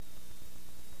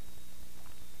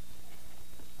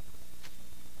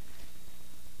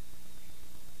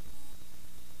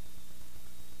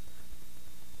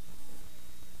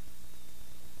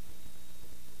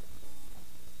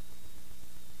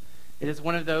It is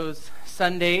one of those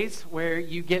Sundays where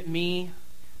you get me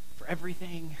for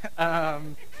everything.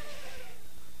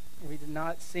 We did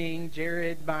not sing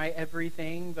Jared My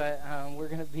Everything, but we're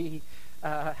going to be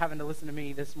having to listen to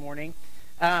me this morning.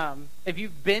 If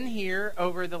you've been here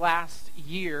over the last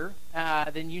year,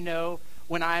 then you know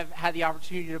when I've had the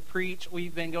opportunity to preach,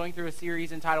 we've been going through a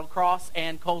series entitled Cross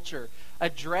and Culture,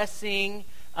 addressing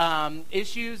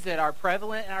issues that are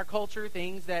prevalent in our culture,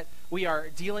 things that we are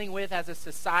dealing with as a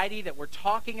society that we're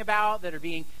talking about, that are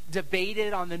being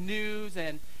debated on the news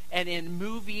and in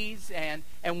movies and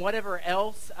whatever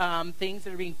else, things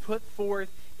that are being put forth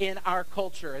in our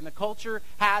culture. And the culture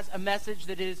has a message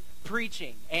that is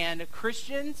preaching. And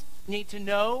Christians need to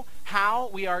know how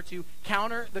we are to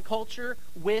counter the culture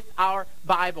with our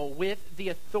Bible, with the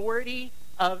authority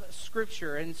of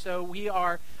Scripture. And so we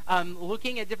are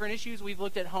looking at different issues. We've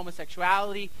looked at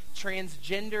homosexuality,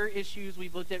 transgender issues.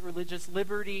 We've looked at religious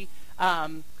liberty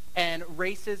and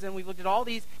racism. We've looked at all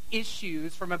these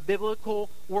issues from a biblical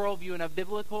worldview and a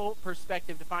biblical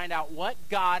perspective to find out what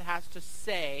God has to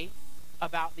say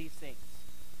about these things.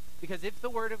 Because if the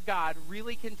Word of God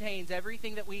really contains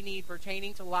everything that we need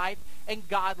pertaining to life and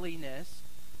godliness,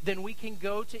 then we can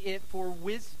go to it for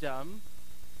wisdom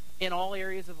in all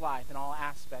areas of life, in all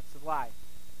aspects of life.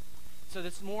 So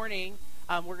this morning,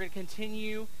 we're going to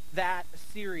continue that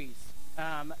series.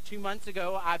 2 months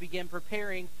ago, I began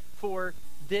preparing for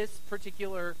this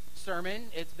particular sermon.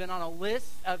 It's been on a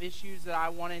list of issues that I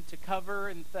wanted to cover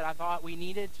and that I thought we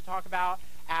needed to talk about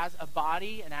as a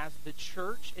body and as the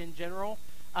church in general.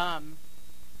 And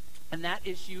that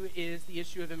issue is the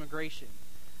issue of immigration.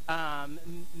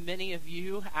 Many of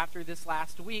you, after this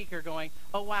last week, are going,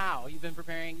 oh, wow, you've been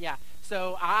preparing? Yeah.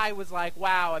 So I was like,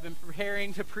 wow, I've been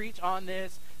preparing to preach on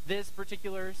this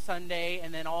particular Sunday,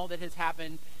 and then all that has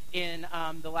happened in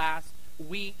the last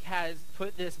week has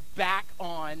put this back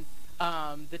on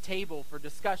the table for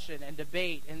discussion and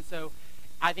debate. And so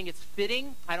I think it's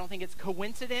fitting. I don't think it's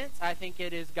coincidence. I think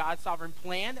it is God's sovereign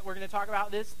plan that we're going to talk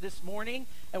about this morning,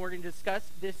 and we're going to discuss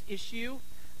this issue.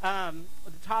 The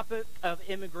topic of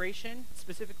immigration,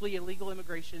 specifically illegal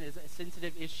immigration, is a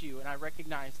sensitive issue, and I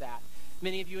recognize that.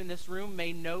 Many of you in this room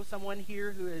may know someone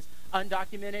here who is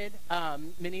undocumented.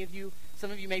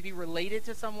 Some of you may be related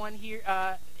to someone here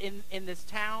in this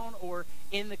town or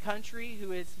in the country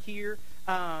who is here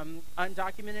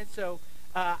undocumented. So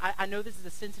I know this is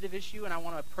a sensitive issue, and I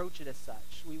want to approach it as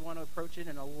such. We want to approach it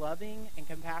in a loving and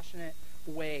compassionate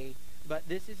way. But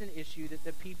this is an issue that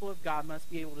the people of God must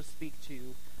be able to speak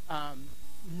to,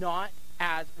 not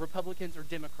as Republicans or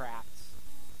Democrats,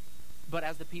 but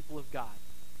as the people of God,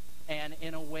 and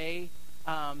in a way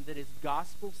that is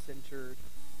gospel-centered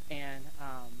and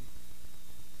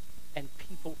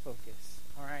people-focused.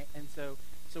 All right, and so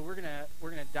we're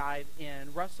gonna dive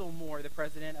in. Russell Moore, the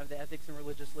president of the Ethics and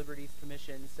Religious Liberties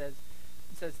Commission, says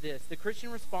this: the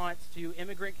Christian response to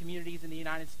immigrant communities in the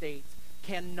United States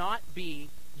cannot be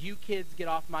 "you kids get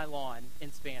off my lawn"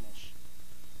 in Spanish.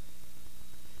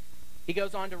 He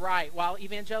goes on to write, while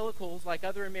evangelicals, like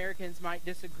other Americans, might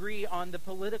disagree on the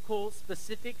political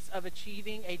specifics of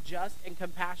achieving a just and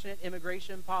compassionate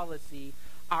immigration policy,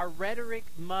 our rhetoric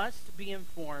must be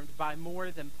informed by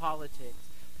more than politics,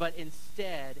 but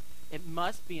instead it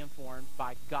must be informed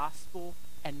by gospel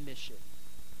and mission.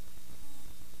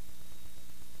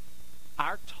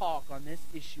 Our talk on this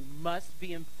issue must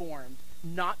be informed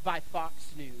not by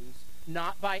Fox News,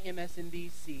 not by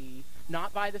MSNBC,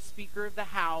 not by the Speaker of the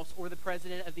House or the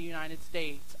President of the United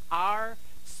States. Our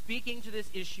speaking to this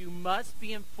issue must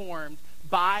be informed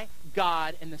by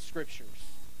God and the Scriptures.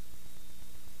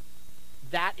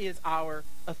 That is our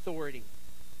authority.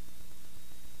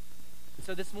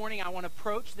 So this morning I want to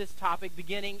approach this topic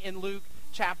beginning in Luke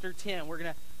chapter 10.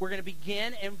 We're gonna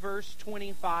begin in verse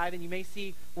 25, and you may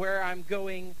see where I'm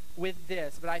going with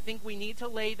this. But I think we need to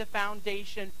lay the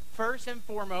foundation first and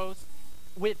foremost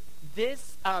with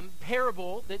this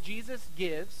parable that Jesus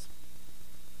gives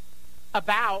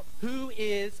about who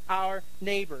is our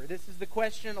neighbor. This is the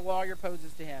question a lawyer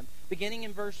poses to him. Beginning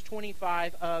in verse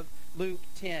 25 of Luke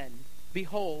 10.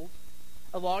 Behold,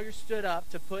 a lawyer stood up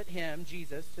to put him,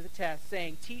 Jesus, to the test,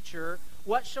 saying, "Teacher,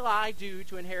 what shall I do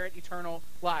to inherit eternal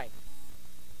life?"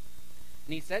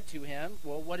 And he said to him,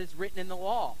 "Well, what is written in the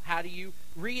law? How do you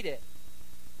read it?"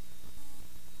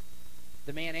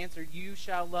 The man answered, "You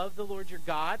shall love the Lord your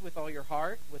God with all your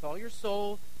heart, with all your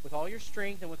soul, with all your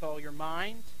strength, and with all your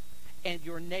mind, and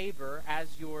your neighbor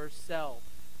as yourself."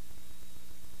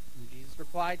 And Jesus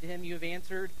replied to him, "You have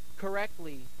answered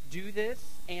correctly. Do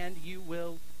this, and you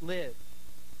will live."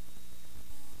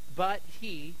 But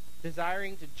he,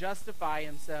 desiring to justify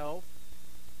himself,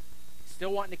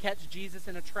 still wanting to catch Jesus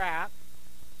in a trap,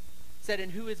 said,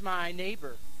 "And who is my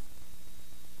neighbor?"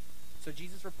 So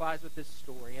Jesus replies with this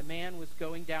story. A man was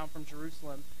going down from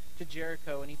Jerusalem to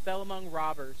Jericho, and he fell among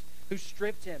robbers who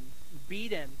stripped him,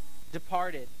 beat him,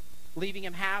 departed, leaving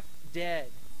him half dead.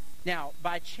 Now,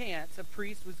 by chance, a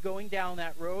priest was going down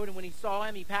that road, and when he saw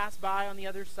him, he passed by on the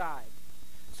other side.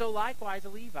 So likewise a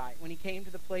Levite, when he came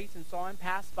to the place and saw him,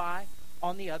 passed by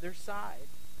on the other side.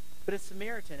 But a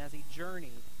Samaritan, as he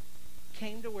journeyed,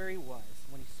 came to where he was.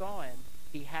 When he saw him,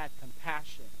 he had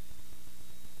compassion.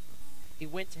 He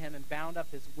went to him and bound up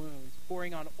his wounds,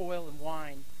 pouring on oil and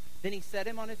wine. Then he set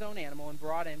him on his own animal and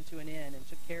brought him to an inn and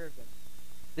took care of him.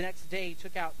 The next day he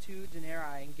took out 2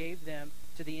 denarii and gave them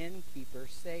to the innkeeper,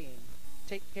 saying,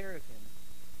 "Take care of him.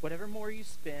 Whatever more you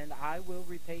spend, I will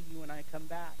repay you when I come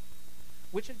back."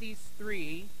 Which of these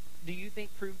 3 do you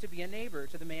think proved to be a neighbor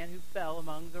to the man who fell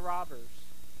among the robbers?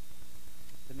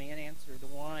 The man answered, "The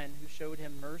one who showed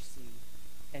him mercy."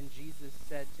 And Jesus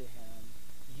said to him,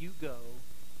 "You go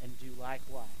and do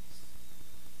likewise."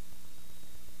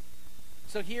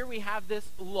 So here we have this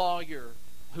lawyer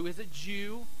who is a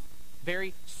Jew,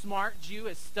 very smart Jew,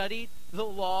 has studied the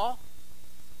law,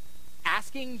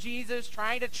 asking Jesus,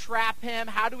 trying to trap him,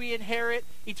 how do we inherit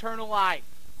eternal life?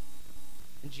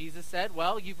 And Jesus said,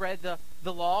 well, you've read the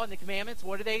law and the commandments.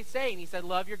 What do they say? And he said,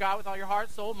 love your God with all your heart,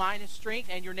 soul, mind, and strength,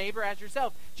 and your neighbor as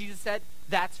yourself. Jesus said,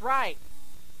 that's right.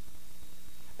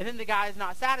 And then the guy is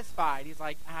not satisfied. He's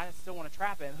like, I still want to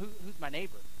trap him. Who's my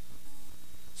neighbor?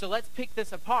 So let's pick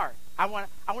this apart. I want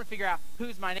to figure out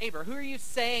who's my neighbor. Who are you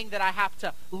saying that I have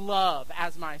to love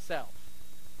as myself?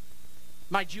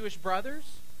 My Jewish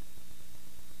brothers?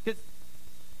 Because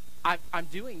I'm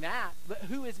doing that. But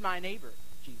who is my neighbor,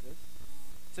 Jesus?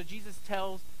 So Jesus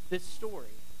tells this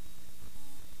story.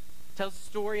 Tells the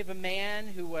story of a man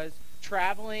who was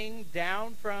traveling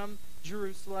down from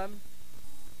Jerusalem,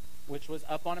 which was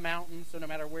up on a mountain. So no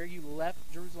matter where you left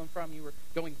Jerusalem from, you were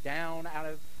going down out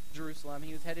of Jerusalem.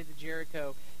 He was headed to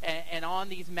Jericho. And on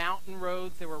these mountain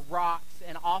roads, there were rocks.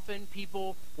 And often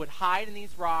people would hide in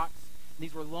these rocks. And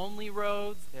these were lonely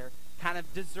roads. They're kind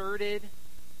of deserted.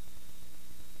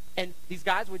 And these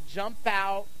guys would jump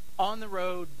out on the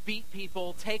road, beat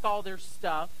people, take all their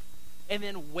stuff, and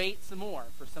then wait some more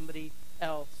for somebody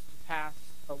else to pass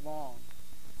along.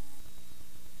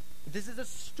 This is a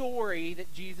story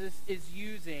that Jesus is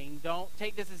using. Don't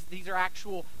take this as these are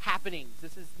actual happenings.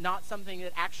 This is not something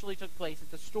that actually took place.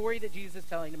 It's a story that Jesus is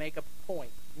telling to make a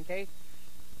point. Okay?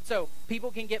 So people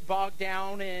can get bogged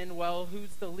down in, well,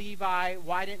 who's the Levite?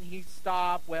 Why didn't he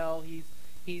stop? Well,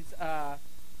 he's a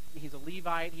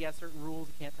Levite. He has certain rules.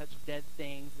 He can't touch dead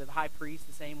things. The high priest,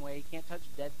 the same way. He can't touch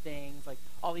dead things. Like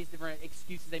all these different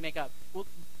excuses they make up. Well,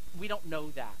 we don't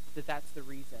know that's the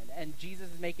reason. And Jesus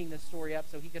is making this story up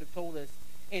so he could have told us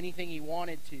anything he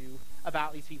wanted to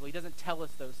about these people. He doesn't tell us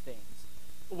those things.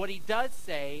 What he does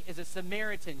say is a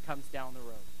Samaritan comes down the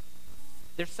road.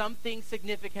 There's something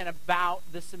significant about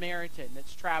the Samaritan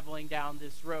that's traveling down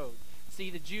this road. See,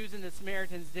 the Jews and the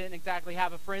Samaritans didn't exactly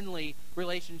have a friendly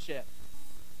relationship.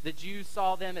 The Jews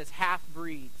saw them as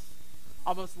half-breeds,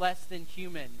 almost less than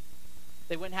human.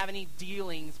 They wouldn't have any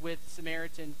dealings with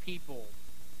Samaritan people.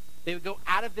 They would go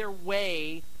out of their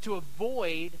way to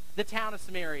avoid the town of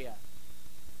Samaria.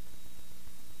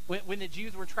 When the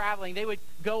Jews were traveling, they would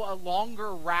go a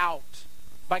longer route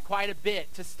by quite a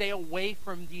bit to stay away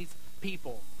from these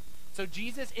people. So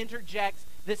Jesus interjects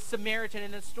this Samaritan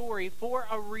in the story for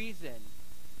a reason.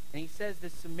 And he says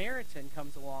this Samaritan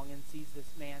comes along and sees this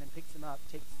man and picks him up,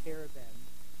 takes care of him.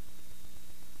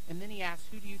 And then he asks,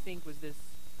 who do you think was this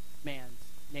man's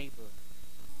neighbor?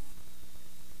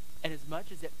 And as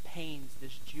much as it pains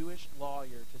this Jewish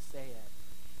lawyer to say it,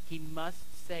 he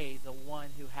must say the one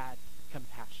who had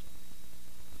compassion.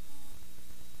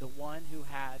 The one who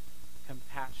had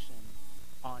compassion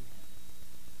on him.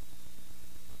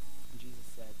 And Jesus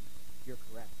said, you're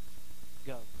correct.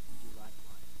 Go and do likewise.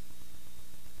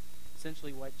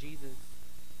 Essentially what Jesus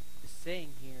is saying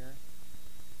here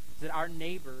is that our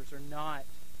neighbors are not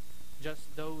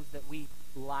just those that we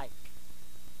like.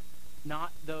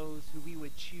 Not those who we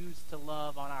would choose to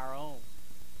love on our own.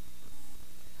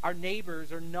 Our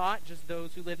neighbors are not just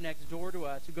those who live next door to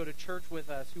us, who go to church with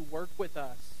us, who work with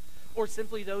us, or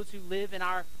simply those who live in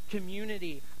our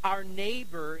community. Our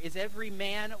neighbor is every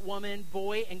man, woman,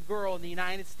 boy, and girl in the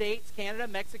United States, Canada,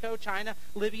 Mexico, China,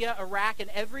 Libya, Iraq, and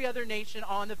every other nation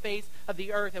on the face of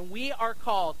the earth. And we are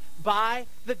called by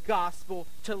the gospel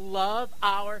to love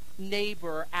our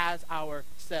neighbor as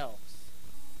ourselves.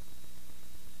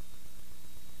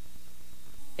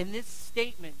 In this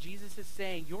statement, Jesus is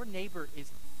saying, your neighbor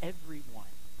is everyone.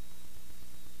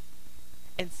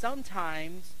 And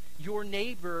sometimes your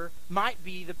neighbor might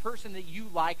be the person that you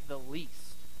like the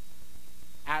least,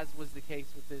 as was the case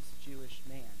with this Jewish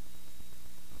man.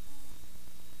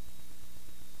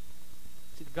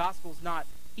 See, the gospel's not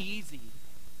easy.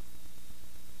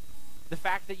 The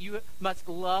fact that you must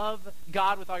love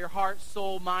God with all your heart,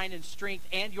 soul, mind, and strength,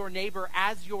 and your neighbor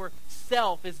as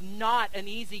yourself is not an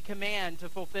easy command to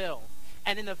fulfill.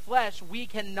 And in the flesh, we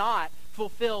cannot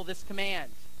fulfill this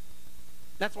command.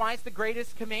 That's why it's the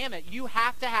greatest commandment. You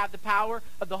have to have the power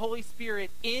of the Holy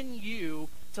Spirit in you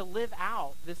to live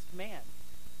out this command.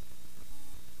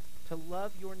 To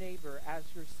love your neighbor as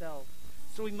yourself.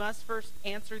 So we must first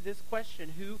answer this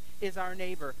question: who is our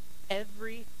neighbor?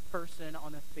 Every person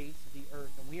on the face of the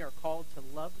earth, and we are called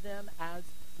to love them as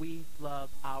we love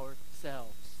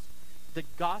ourselves. The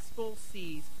gospel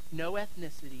sees no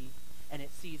ethnicity, and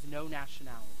it sees no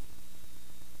nationality.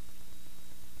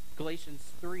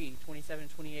 Galatians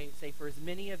 3:27-28 say, "For as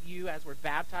many of you as were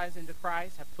baptized into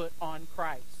Christ have put on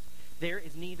Christ. There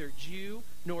is neither Jew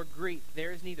nor Greek.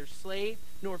 There is neither slave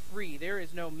nor free. There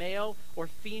is no male or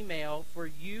female, for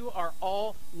you are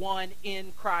all one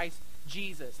in Christ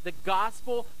Jesus." The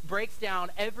gospel breaks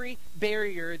down every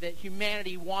barrier that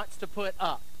humanity wants to put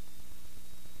up.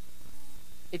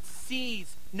 It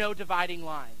sees no dividing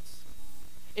lines.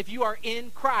 If you are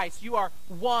in Christ, you are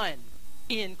one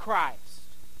in Christ.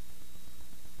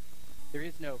 There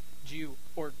is no Jew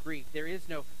or Greek. There is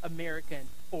no American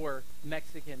or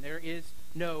Mexican. There is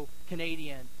no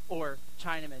Canadian or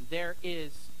Chinaman. There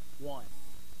is one.